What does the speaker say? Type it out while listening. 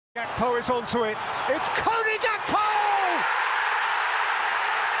Gakpo is onto it. It's Cody Gakpo!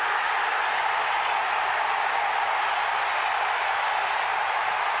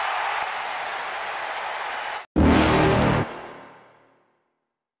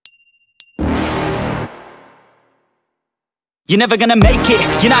 You're never gonna make it,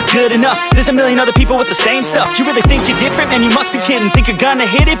 you're not good enough. There's a million other people with the same stuff. You really think you're different? Man, you must be kidding. Think you're gonna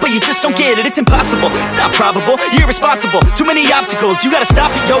hit it, but you just don't get it. It's impossible, it's not probable, you're irresponsible. Too many obstacles, you gotta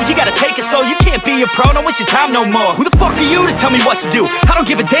stop it, yo. You gotta take it slow, you can't be a pro. Don't waste your time no more. Who the fuck are you to tell me what to do? I don't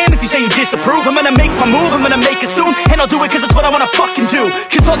give a damn if you say you disapprove. I'm gonna make my move, I'm gonna make it soon. And I'll do it cause it's what I wanna fucking do.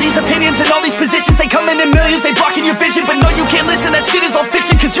 Cause all these opinions and all these positions, they come in millions, they blocking your vision. But no, you can't listen, that shit is all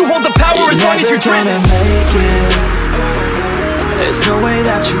fiction. Cause you hold the power as long as you're dreaming. There's no way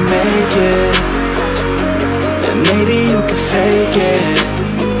that you make it. And maybe you can fake it,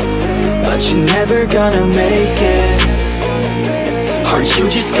 but you're never gonna make it. Aren't you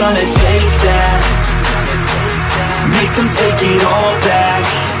just gonna take that? Make them take it all back.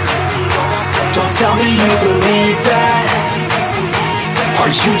 Don't tell me you believe that.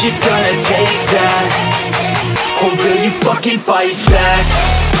 Aren't you just gonna take that? Or will you fucking fight back?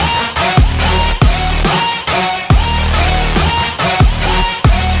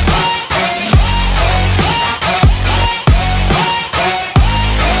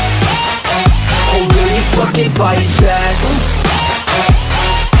 Fight back.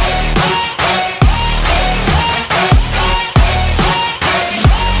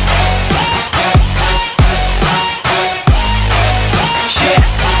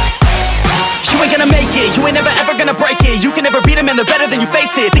 You ain't gonna make it, you ain't never ever gonna break it. You can never beat them and they're better than you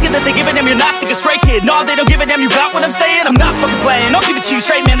face it. Thinking that they give a damn, you're not thinking straight, kid. No, they don't give a damn, you got what I'm saying? I'm not fucking playing, I'll give it to you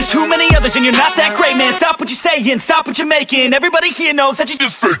straight, man. There's too many others and you're not that great, man. Stop what you're saying, stop what you're making. Everybody here knows that you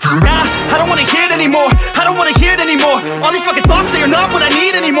just faking. Nah, I don't wanna hear it anymore, I don't wanna hear it anymore. All these fucking thoughts, they are not what I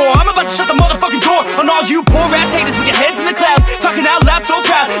need anymore. I'm about to shut the motherfucking door on all you poor ass haters with your heads in the clouds, talking out loud so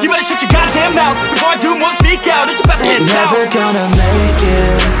proud. You better shut your goddamn mouth before I do more speak out. It's about to head south. You're never gonna make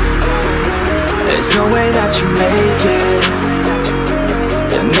it. There's no way that you make it.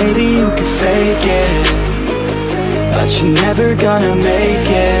 And maybe you can fake it, but you're never gonna make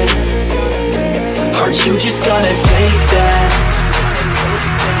it. Aren't you just gonna take that?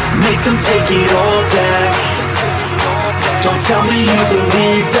 Make them take it all back. Don't tell me you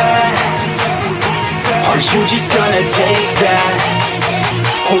believe that. Aren't you just gonna take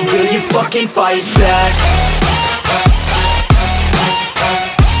that? Or will you fucking fight back?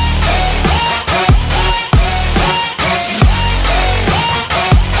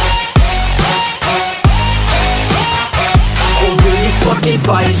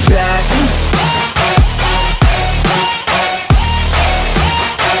 Fight back.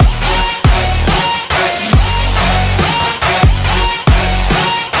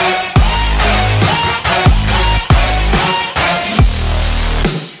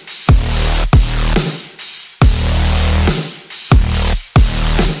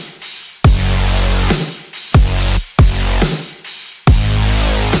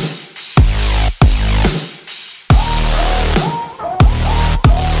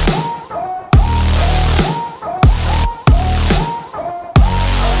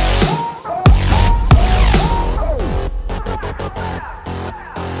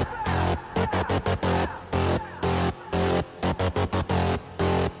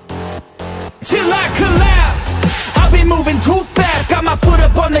 Till I collapse, I've been moving too fast. Got my foot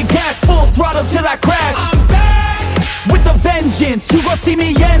up on the gas, full throttle till I crash. I'm back with a vengeance, you gon' see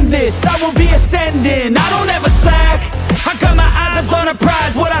me end this. I will be ascending, I don't ever slack. I got my eyes on a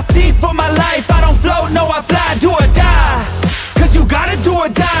prize, what I see for my life. I don't float, no I fly, do or die. Cause you gotta do or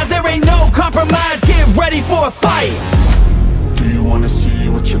die, there ain't no compromise. Get ready for a fight. Do you wanna see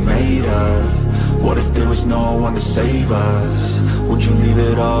what you're made of? What if there was no one to save us? Would you leave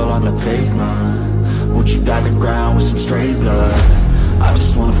it all on the pavement? Would you dye the ground with some stray blood? I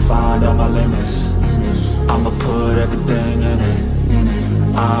just wanna find out my limits. I'ma put everything in it.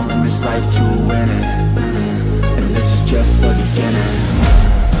 I'm in this life to win it, and this is just the beginning.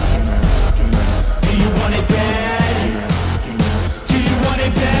 Do you want it bad? Do you want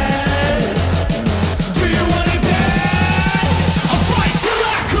it bad? Do you want it bad? I'll fight till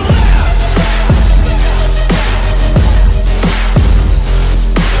I collapse.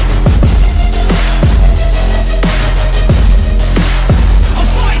 I'll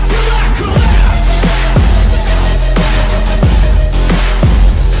fight till I collapse.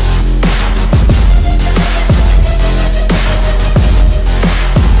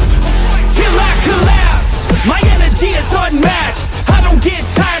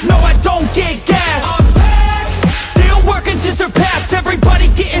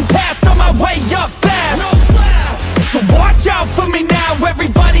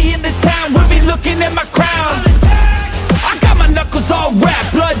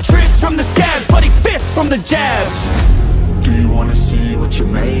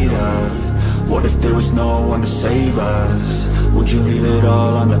 What if there was no one to save us? Would you leave it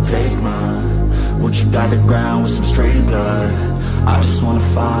all on the pavement? Would you dye the ground with some stray blood? I just wanna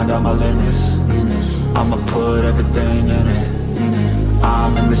find out my limits. I'ma put everything in it.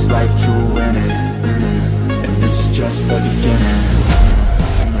 I'm in this life to win it, and this is just the beginning.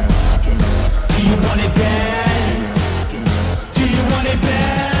 Do you want it bad? Do you want it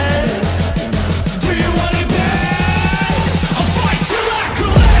bad? Do you want it bad? I'll fight till I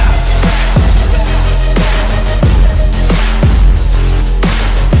collapse.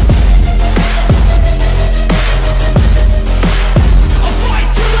 I'll fight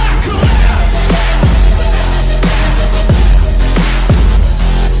till I collapse.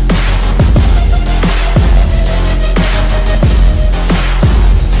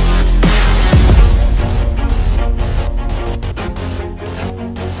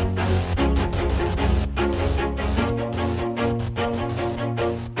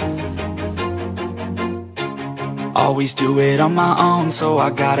 Always do it on my own, so I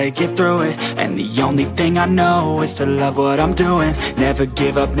gotta get through it. And the only thing I know is to love what I'm doing. Never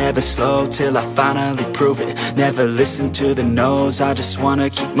give up, never slow, till I finally prove it. Never listen to the no's, I just wanna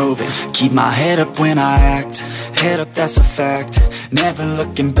keep moving. Keep my head up when I act, head up, that's a fact. Never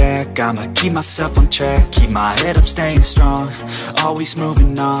looking back, I'ma keep myself on track. Keep my head up, staying strong, always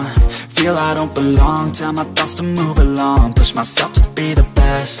moving on. Feel I don't belong, tell my thoughts to move along. Push myself to be the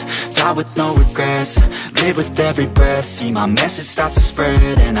best, die with no regrets. Live with every breath, see my message start to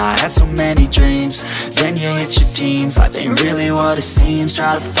spread. And I had so many dreams, then you hit your teens. Life ain't really what it seems,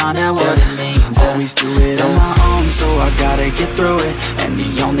 try to find out what it means. Always do it on my own, so I gotta get through it. And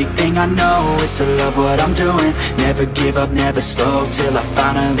the only thing I know is to love what I'm doing. Never give up, never slow, till I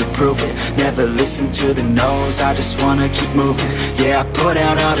finally prove it. Never listen to the no's, I just wanna keep moving. Yeah, I put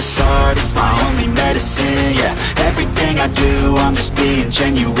out all this art, it's my only medicine. Yeah, everything I do, I'm just being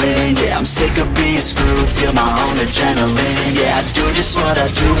genuine. Yeah, I'm sick of being screwed, feel my own adrenaline. Yeah, I do just what I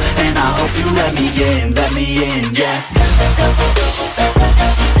do, and I hope you let me in, yeah.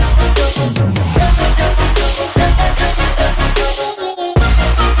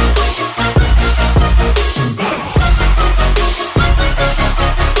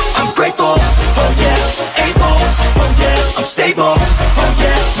 I'm grateful, oh yeah, able, oh yeah, I'm stable, oh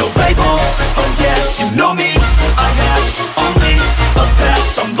yeah, no label, oh yeah, you know me, I have only a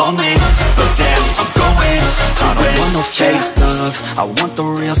path, I'm lonely, but damn, I'm going to win. I don't want no fake love, I want the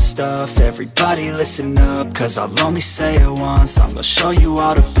real stuff. Everybody listen up, cause I'll only say it once. I'm gonna show you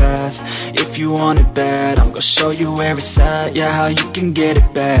all the path, if you want it bad. I'm gonna show you where it's at, yeah, how you can get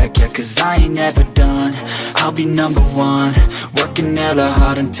it back. Yeah, cause I ain't never done, I'll be number one. Working hella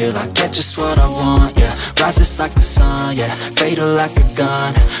hard until I get just what I want, yeah. Rises like the sun, yeah, fatal like a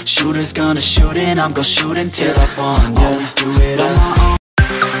gun. Shooter's gonna shoot and I'm gonna shoot until I won, yeah. Always do it on my own.